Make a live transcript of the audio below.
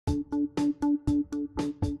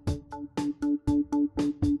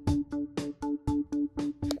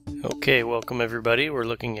Okay, welcome everybody. We're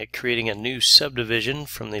looking at creating a new subdivision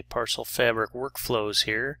from the Parcel Fabric workflows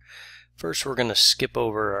here. First, we're going to skip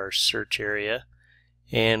over our search area,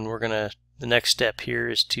 and the next step here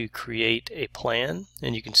is to create a plan.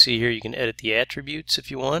 And you can see here you can edit the attributes if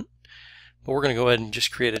you want, but we're going to go ahead and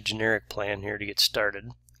just create a generic plan here to get started.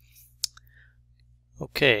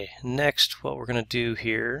 Okay, next what we're going to do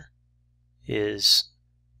here is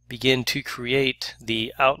begin to create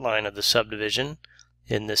the outline of the subdivision.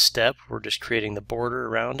 In this step, we're just creating the border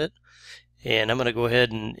around it, and I'm going to go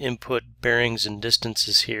ahead and input bearings and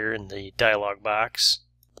distances here in the dialog box.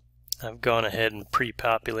 I've gone ahead and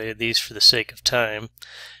pre-populated these for the sake of time.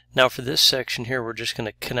 Now for this section here, we're just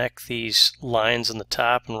going to connect these lines on the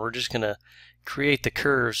top, and we're just going to create the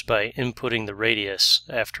curves by inputting the radius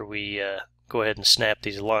after we go ahead and snap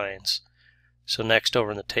these lines. So next,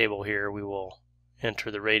 over in the table here, we will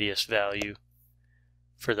enter the radius value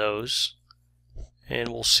for those. And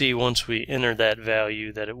we'll see once we enter that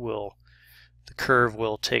value that the curve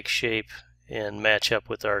will take shape and match up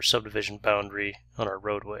with our subdivision boundary on our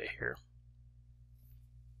roadway here.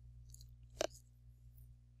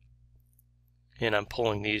 And I'm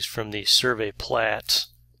pulling these from the survey plat.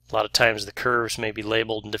 A lot of times the curves may be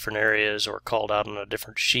labeled in different areas or called out on a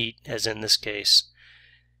different sheet, as in this case.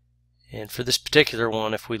 And for this particular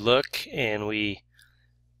one, if we look and we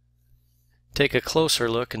take a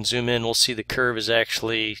closer look and zoom in, we'll see the curve is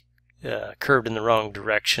actually curved in the wrong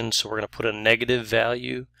direction, so we're going to put a negative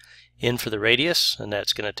value in for the radius, and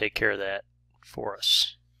that's going to take care of that for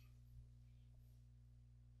us.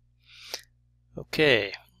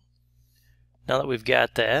 Okay, now that we've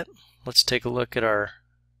got that, let's take a look at our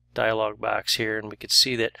dialog box here, and we can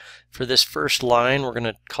see that for this first line we're going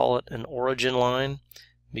to call it an origin line,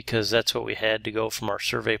 because that's what we had to go from our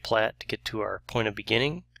survey plat to get to our point of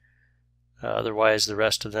beginning. Otherwise, the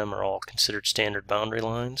rest of them are all considered standard boundary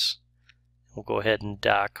lines. We'll go ahead and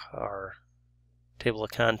dock our table of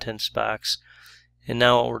contents box. And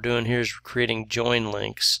now what we're doing here is we're creating join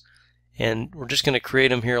links. And we're just going to create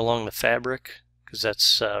them here along the fabric, because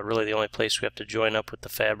that's really the only place we have to join up with the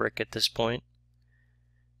fabric at this point.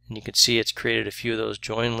 And you can see it's created a few of those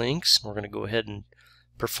join links. We're going to go ahead and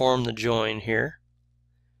perform the join here.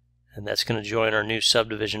 And that's going to join our new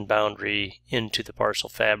subdivision boundary into the parcel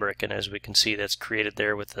fabric, and as we can see, that's created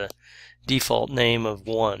there with the default name of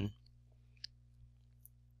 1.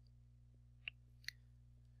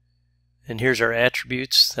 And here's our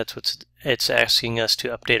attributes. That's what it's asking us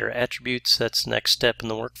to update our attributes. That's the next step in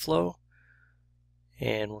the workflow.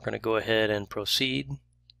 And we're going to go ahead and proceed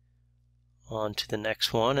on to the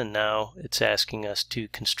next one, and now it's asking us to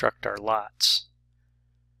construct our lots.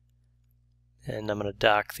 And I'm going to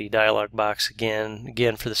dock the dialog box again.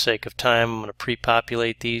 Again, for the sake of time, I'm going to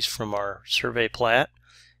pre-populate these from our survey plat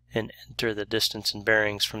and enter the distance and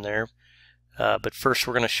bearings from there. But first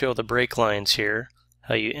we're going to show the break lines here.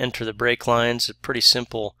 How you enter the break lines, a pretty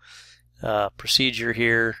simple procedure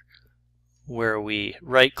here where we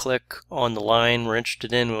right-click on the line we're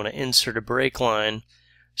interested in. We want to insert a break line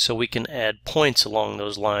so we can add points along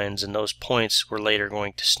those lines, and those points we're later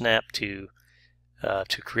going to snap to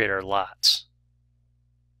create our lots.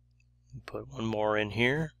 Put one more in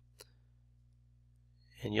here,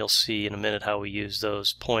 and you'll see in a minute how we use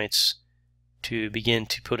those points to begin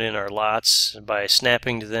to put in our lots by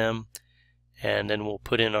snapping to them, and then we'll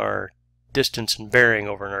put in our distance and bearing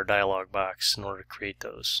over in our dialog box in order to create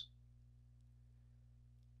those.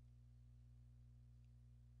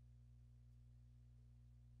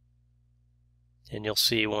 And you'll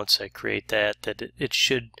see once I create that it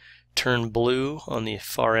should turn blue on the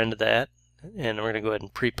far end of that. And we're going to go ahead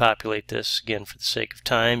and pre-populate this again for the sake of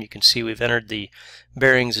time. You can see we've entered the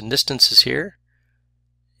bearings and distances here.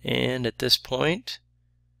 And at this point,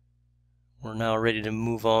 we're now ready to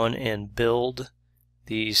move on and build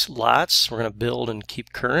these lots. We're going to build and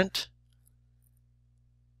keep current.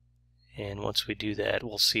 And once we do that,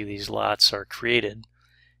 we'll see these lots are created.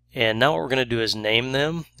 And now what we're going to do is name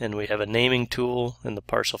them. And we have a naming tool in the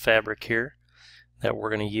parcel fabric here that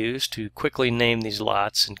we're going to use to quickly name these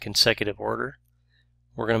lots in consecutive order.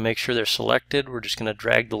 We're going to make sure they're selected. We're just going to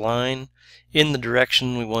drag the line in the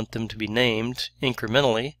direction we want them to be named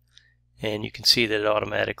incrementally, and you can see that it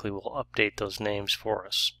automatically will update those names for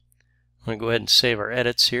us. I'm going to go ahead and save our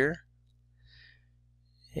edits here.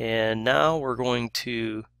 And now we're going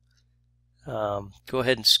to go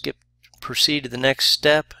ahead and proceed to the next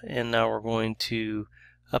step, and now we're going to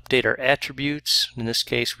update our attributes. In this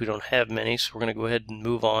case, we don't have many, so we're going to go ahead and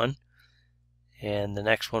move on. And the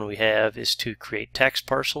next one we have is to create tax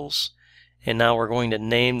parcels. And now we're going to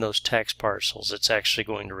name those tax parcels. It's actually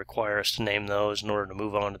going to require us to name those in order to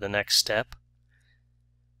move on to the next step.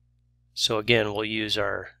 So again, we'll use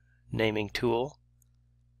our naming tool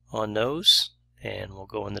on those, and we'll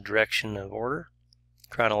go in the direction of order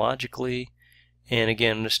chronologically. And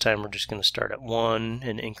again, this time we're just going to start at 1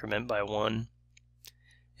 and increment by 1.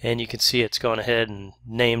 And you can see it's gone ahead and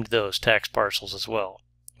named those tax parcels as well,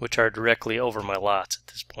 which are directly over my lots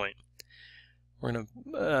at this point. We're going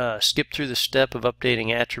to skip through the step of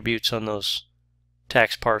updating attributes on those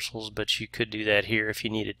tax parcels, but you could do that here if you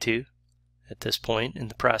needed to at this point in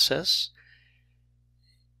the process.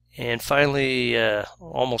 And finally,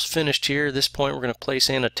 almost finished here. At this point, we're going to place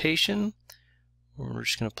annotation. We're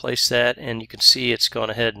just going to place that, and you can see it's gone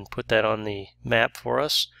ahead and put that on the map for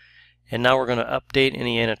us. And now we're going to update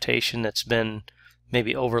any annotation that's been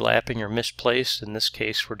maybe overlapping or misplaced. In this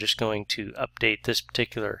case, we're just going to update this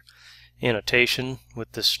particular annotation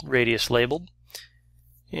with this radius labeled.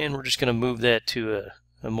 And we're just going to move that to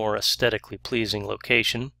a more aesthetically pleasing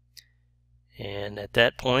location. And at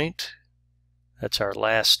that point, that's our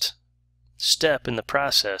last step in the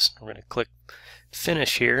process. We're going to click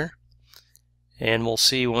Finish here. And we'll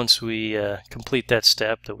see once we complete that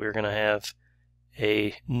step that we're going to have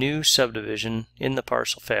a new subdivision in the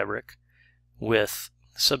parcel fabric with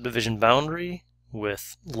subdivision boundary,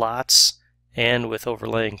 with lots, and with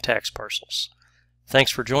overlaying tax parcels.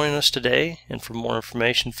 Thanks for joining us today, and for more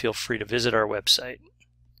information, feel free to visit our website.